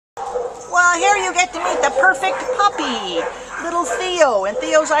Here you get to meet the perfect puppy, little Theo, and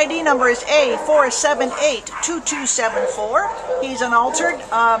Theo's ID number is A4782274. He's an altered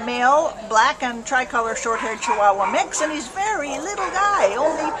male, black and tricolor short-haired Chihuahua mix, and he's very little guy,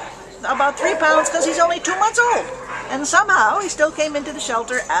 only about 3 pounds because he's only 2 months old. And somehow he still came into the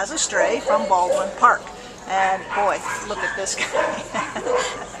shelter as a stray from Baldwin Park. And boy, look at this guy.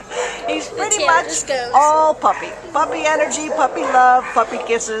 He's pretty much all puppy. Puppy energy, puppy love, puppy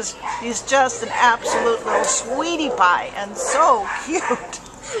kisses. He's just an absolute little sweetie pie and so cute.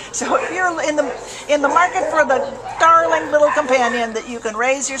 So if you're in the market for the darling little companion that you can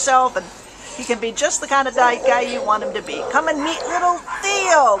raise yourself, and he can be just the kind of guy you want him to be, come and meet little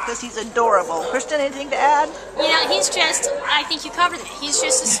Theo because he's adorable. Kristen, anything to add? You know, he's just, I think you covered it. He's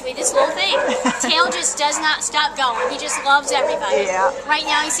just the sweetest little thing. Theo just does not stop going. He just loves everybody. Yeah. Right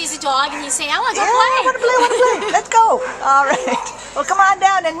now he sees a dog and he's saying, I want to go play. I want to play. Let's go. All right. Well, come on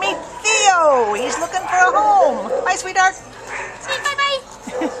down and meet Theo. He's looking for a home. Bye, sweetheart.